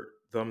for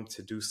them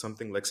to do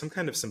something like some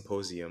kind of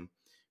symposium,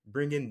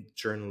 bring in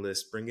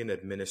journalists, bring in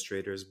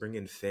administrators, bring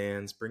in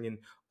fans, bring in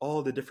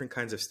all the different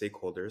kinds of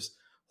stakeholders,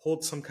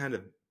 hold some kind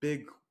of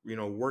big,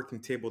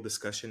 working table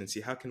discussion and see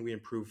how can we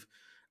improve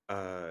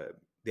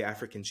the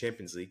African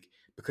Champions League.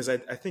 Because I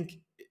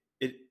think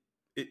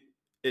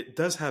it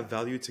does have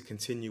value to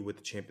continue with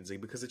the Champions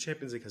League, because the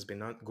Champions League has been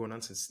going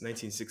on since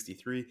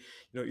 1963.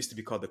 It used to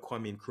be called the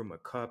Kwame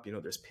Nkrumah Cup.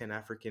 There's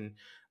Pan-African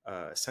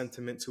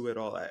sentiment to it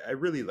all. I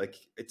really like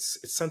it's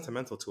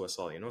sentimental to us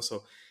all.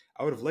 So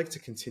I would have liked to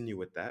continue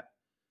with that,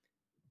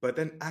 but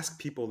then ask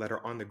people that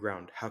are on the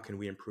ground, how can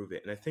we improve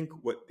it? And I think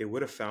what they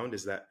would have found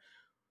is that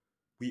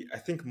I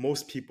think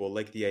most people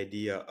like the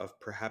idea of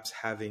perhaps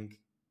having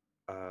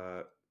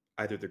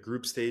either the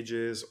group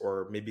stages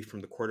or maybe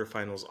from the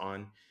quarterfinals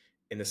on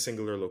in a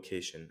singular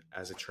location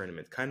as a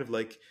tournament, kind of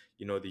like,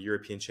 the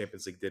European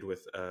Champions League did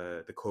with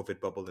the COVID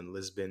bubble in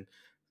Lisbon.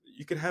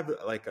 You could have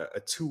like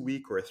a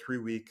 2-week or a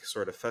 3-week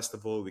sort of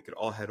festival. We could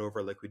all head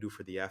over like we do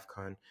for the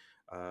AFCON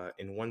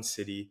in one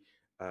city.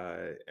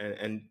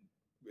 And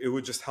it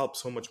would just help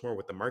so much more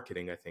with the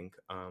marketing, I think,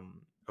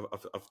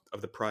 of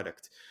the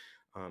product.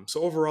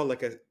 So overall,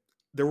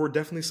 there were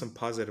definitely some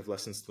positive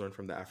lessons to learn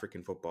from the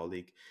African Football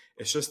League.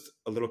 It's just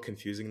a little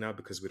confusing now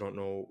because we don't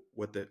know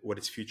what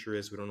its future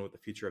is. We don't know what the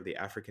future of the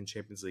African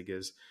Champions League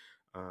is.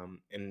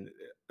 And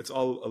it's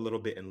all a little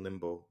bit in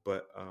limbo.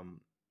 But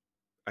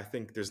I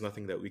think there's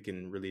nothing that we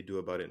can really do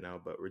about it now,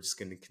 but we're just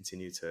going to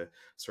continue to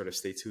sort of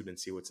stay tuned and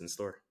see what's in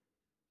store.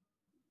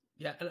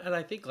 Yeah, and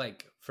I think,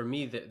 for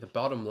me, the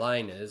bottom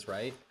line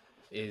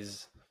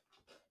is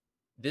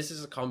this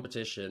is a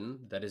competition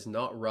that is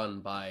not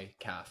run by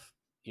CAF.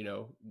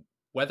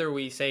 Whether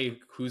we say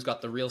who's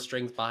got the real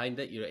strength behind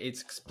it,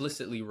 it's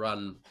explicitly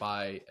run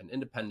by an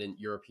independent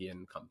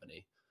European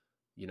company.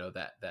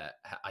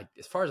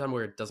 As far as I'm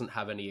aware, doesn't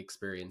have any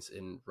experience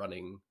in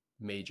running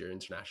major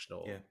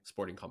international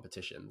sporting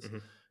competitions. Mm-hmm.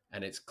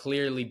 And it's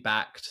clearly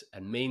backed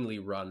and mainly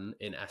run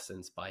in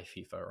essence by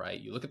FIFA, right?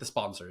 You look at the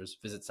sponsors,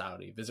 visit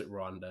Saudi, visit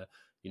Rwanda.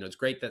 It's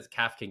great that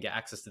CAF can get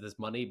access to this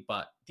money,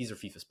 but these are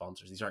FIFA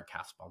sponsors. These aren't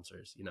CAF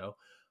sponsors,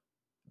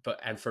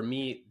 And for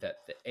me, that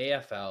the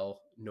AFL,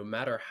 no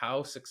matter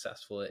how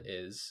successful it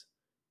is,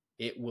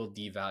 it will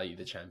devalue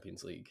the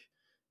Champions League.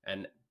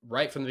 And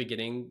right from the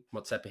beginning,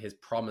 Motsepe has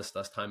promised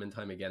us time and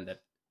time again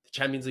that the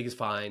Champions League is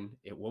fine.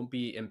 It won't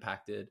be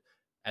impacted.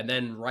 And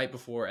then right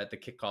before at the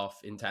kickoff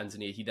in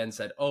Tanzania, he then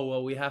said, "Oh,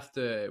 well, we'll have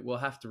to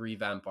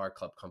revamp our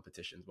club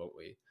competitions, won't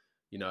we?"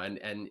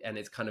 And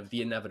it's kind of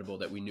the inevitable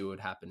that we knew would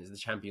happen is the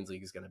Champions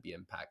League is going to be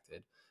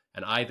impacted.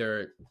 And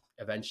either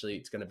eventually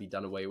it's going to be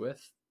done away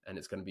with and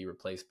it's going to be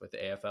replaced with the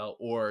AFL,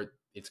 or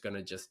it's going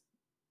to just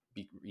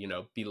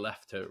be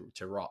left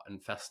to rot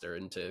and fester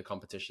into a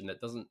competition that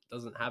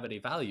doesn't have any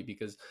value.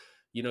 Because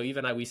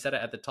even we said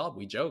it at the top,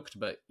 we joked,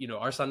 but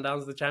are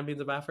Sundowns the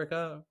champions of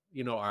Africa?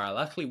 Are Al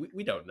Ahly?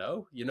 We don't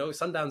know.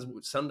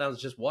 Sundowns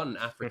just won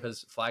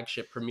Africa's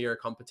flagship premier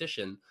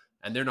competition,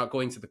 and they're not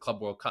going to the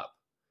Club World Cup.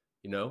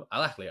 Al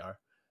Ahly are.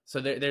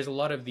 So there's a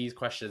lot of these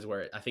questions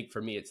where I think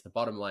for me, it's the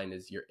bottom line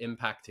is you're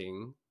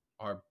impacting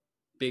our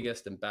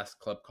biggest and best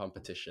club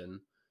competition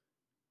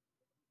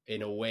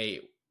in a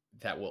way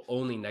that will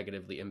only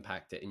negatively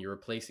impact it, and you're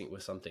replacing it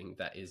with something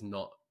that is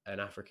not an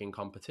African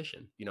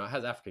competition. It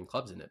has African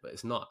clubs in it, but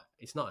it's not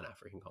an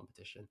African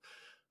competition.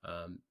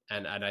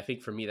 And I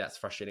think for me that's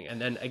frustrating.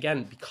 And then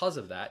again, because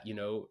of that,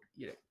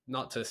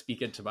 not to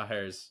speak into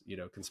Maher's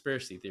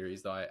conspiracy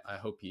theories, though I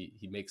hope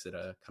he makes it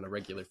a kind of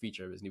regular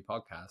feature of his new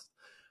podcast.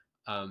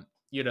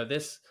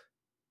 This,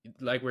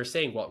 like we're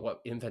saying,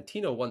 what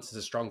Infantino wants is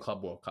a strong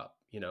Club World Cup.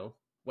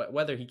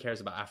 Whether he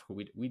cares about Africa,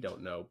 we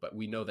don't know, but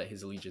we know that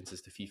his allegiance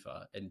is to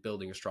FIFA and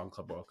building a strong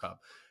Club World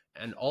Cup.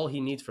 And all he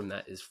needs from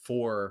that is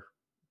 4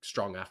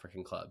 strong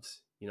African clubs.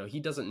 He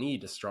doesn't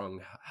need a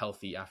strong,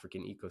 healthy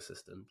African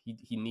ecosystem.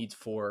 He needs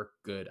 4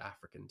 good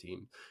African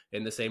teams.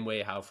 In the same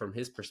way how, from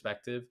his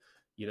perspective,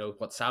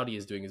 what Saudi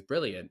is doing is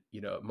brilliant.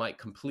 It might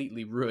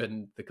completely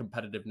ruin the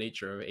competitive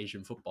nature of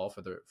Asian football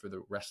for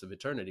the rest of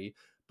eternity,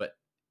 but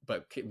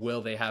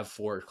will they have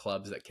 4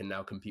 clubs that can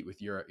now compete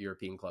with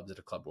European clubs at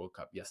a Club World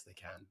Cup? Yes, they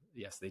can.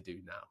 Yes, they do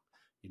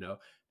now,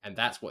 and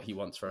that's what he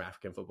wants from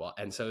African football.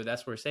 And so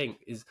that's what we're saying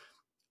is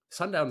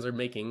Sundowns are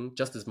making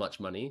just as much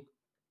money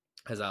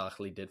as Al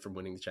Ahly did from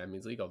winning the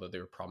Champions League, although they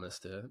were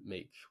promised to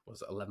make,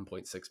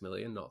 11.6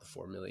 million, not the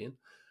 4 million.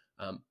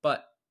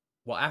 But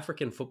what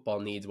African football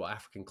needs, what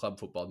African club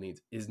football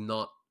needs is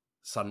not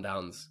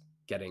Sundowns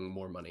getting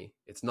more money.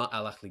 It's not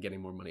Al Ahly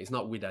getting more money. It's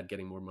not Wydad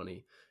getting more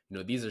money.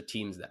 These are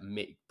teams that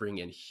bring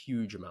in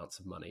huge amounts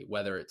of money,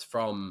 whether it's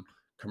from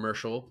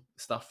commercial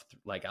stuff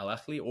like Al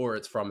Ahly, or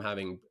it's from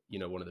having,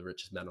 one of the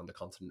richest men on the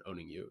continent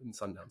owning you, in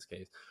Sundowns'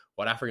 case.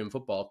 What African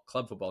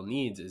club football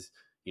needs is,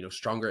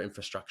 stronger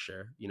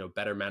infrastructure,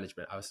 better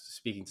management. I was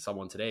speaking to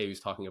someone today who's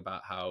talking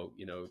about how,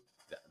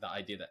 the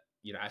idea that,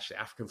 actually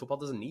African football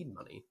doesn't need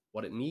money.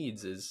 What it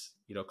needs is,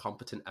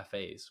 competent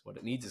FAs. What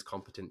it needs is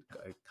competent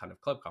kind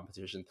of club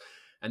competition.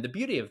 And the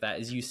beauty of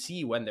that is you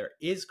see when there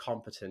is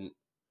competent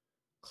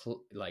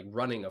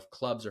running of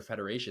clubs or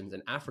federations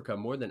in Africa,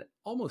 more than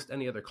almost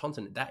any other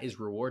continent, that is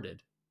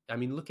rewarded. I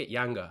mean, look at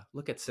Yanga,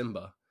 look at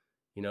Simba,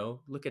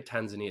 look at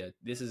Tanzania.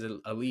 This is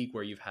a league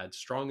where you've had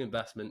strong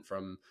investment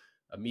from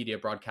a media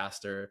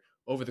broadcaster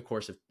over the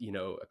course of,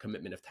 a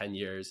commitment of 10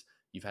 years.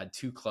 You've had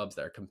 2 clubs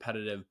that are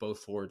competitive, both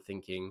forward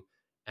thinking,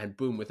 and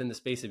boom, within the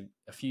space of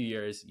a few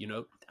years,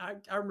 I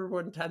remember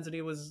when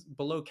Tanzania was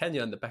below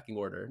Kenya in the pecking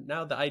order.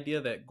 Now the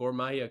idea that Gor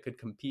Mahia could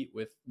compete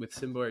with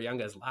Simba or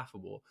Yanga is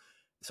laughable.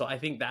 So I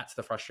think that's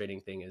the frustrating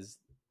thing is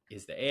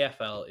the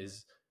AFL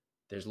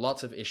there's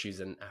lots of issues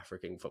in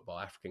African football,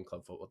 African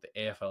club football.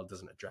 The AFL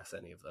doesn't address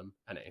any of them,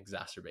 and it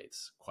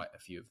exacerbates quite a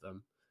few of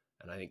them.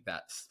 And I think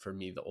that's, for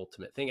me, the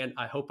ultimate thing. And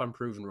I hope I'm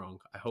proven wrong.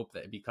 I hope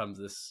that it becomes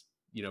this,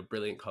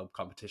 brilliant club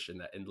competition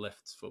that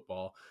enlifts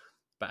football.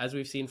 But as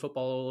we've seen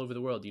football all over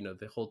the world,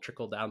 the whole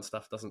trickle down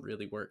stuff doesn't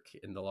really work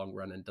in the long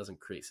run and doesn't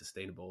create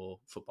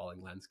sustainable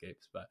footballing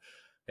landscapes. But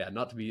yeah,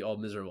 not to be all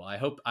miserable. I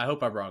hope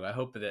I'm wrong. I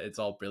hope that it's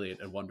all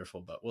brilliant and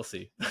wonderful, but we'll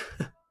see.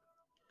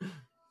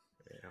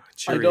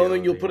 I don't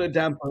think you'll put a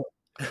damper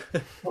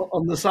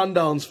on the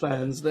Sundowns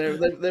fans.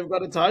 They've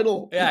got a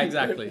title. Yeah,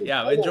 exactly.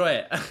 Yeah, enjoy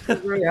it.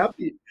 I'm very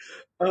happy.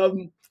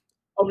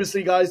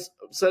 Obviously, guys,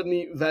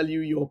 certainly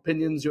value your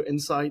opinions, your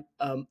insight.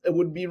 It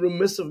would be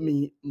remiss of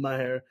me,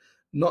 Maher,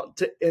 not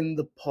to end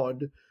the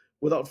pod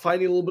without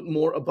finding a little bit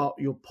more about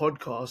your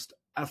podcast,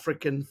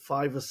 African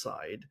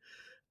Five-A-Side.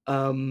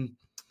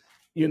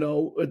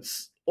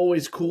 It's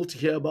always cool to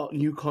hear about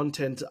new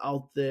content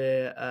out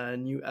there,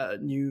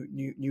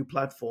 new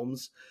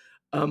platforms.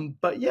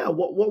 But yeah,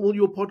 what will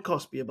your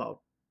podcast be about?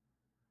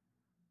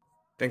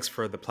 Thanks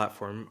for the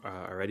platform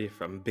already.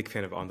 I'm a big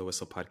fan of On the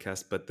Whistle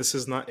podcast, but this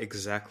is not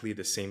exactly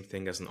the same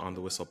thing as an On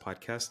the Whistle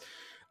podcast.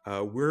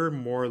 We're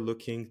more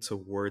looking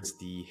towards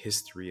the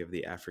history of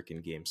the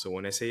African game. So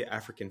when I say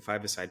African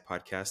Five-A-Side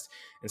podcast,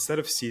 instead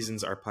of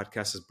seasons, our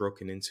podcast is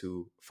broken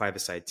into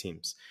five-a-side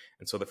teams.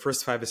 And so the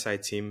first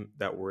five-a-side team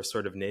that we're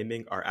sort of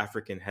naming are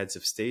African heads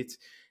of state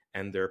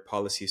and their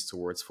policies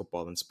towards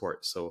football and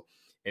sport. So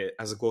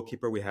as a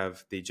goalkeeper, we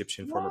have the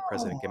Egyptian former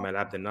president Gamal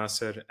Abdel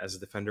Nasser. As a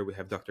defender, we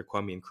have Dr.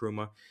 Kwame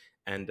Nkrumah.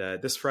 And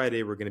this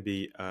Friday, we're going to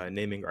be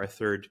naming our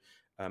third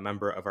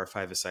member of our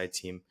five-a-side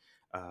team.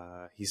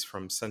 He's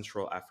from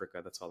Central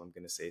Africa. That's all I'm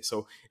going to say.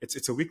 So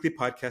it's a weekly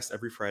podcast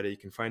every Friday. You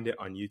can find it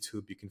on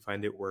YouTube. You can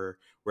find it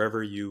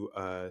wherever you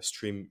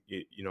stream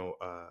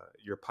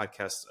your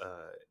podcast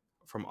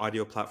from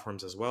audio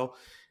platforms as well.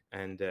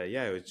 And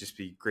it would just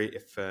be great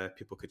if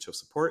people could show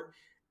support.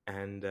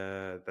 And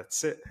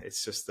that's it.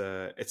 It's just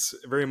it's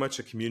very much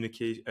a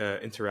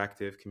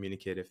interactive,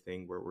 communicative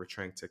thing where we're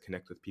trying to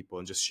connect with people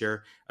and just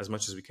share as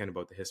much as we can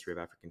about the history of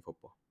African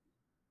football.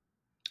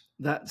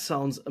 That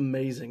sounds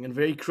amazing and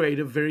very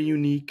creative, very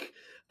unique,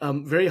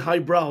 very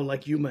highbrow,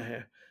 like you,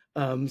 Maher.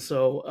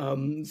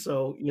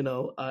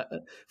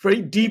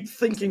 Very deep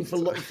thinking,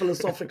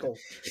 philosophical.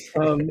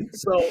 So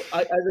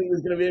I think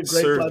it's going to be a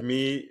great. Served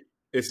me.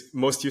 It's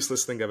most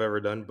useless thing I've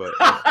ever done, but.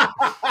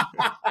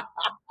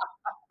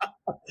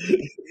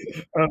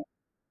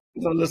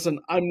 So listen,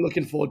 I'm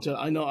looking forward to it.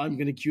 I know I'm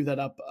going to queue that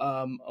up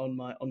on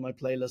my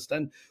playlist.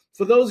 And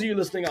for those of you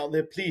listening out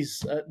there,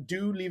 please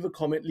do leave a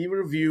comment, leave a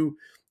review,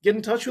 get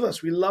in touch with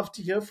us. We love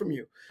to hear from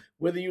you.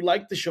 Whether you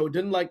like the show,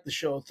 didn't like the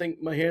show,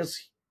 think my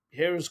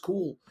hair is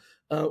cool,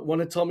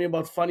 want to tell me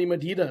about Funny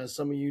Madida, as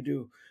some of you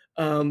do.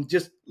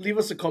 Just leave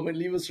us a comment,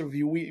 leave us a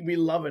review. We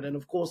love it. And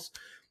of course,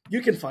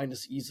 you can find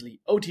us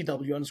easily,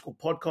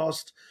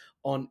 OTW_podcast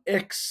on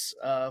X,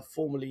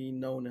 formerly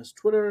known as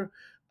Twitter,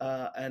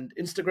 and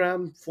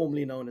Instagram,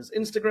 formerly known as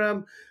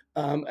Instagram.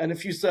 And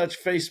if you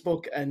search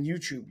Facebook and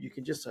YouTube, you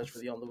can just search for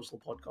the On the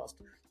Whistle podcast.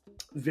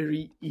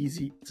 Very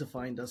easy to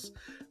find us.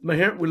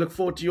 Maher, we look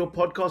forward to your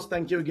podcast.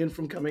 Thank you again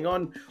for coming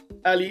on.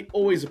 Ali,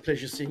 always a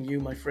pleasure seeing you,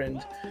 my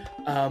friend.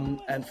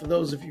 And for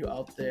those of you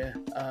out there,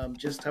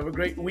 just have a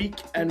great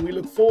week. And we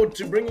look forward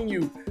to bringing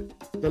you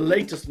the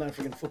latest in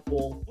African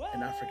football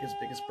and Africa's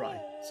biggest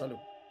pride. Salut.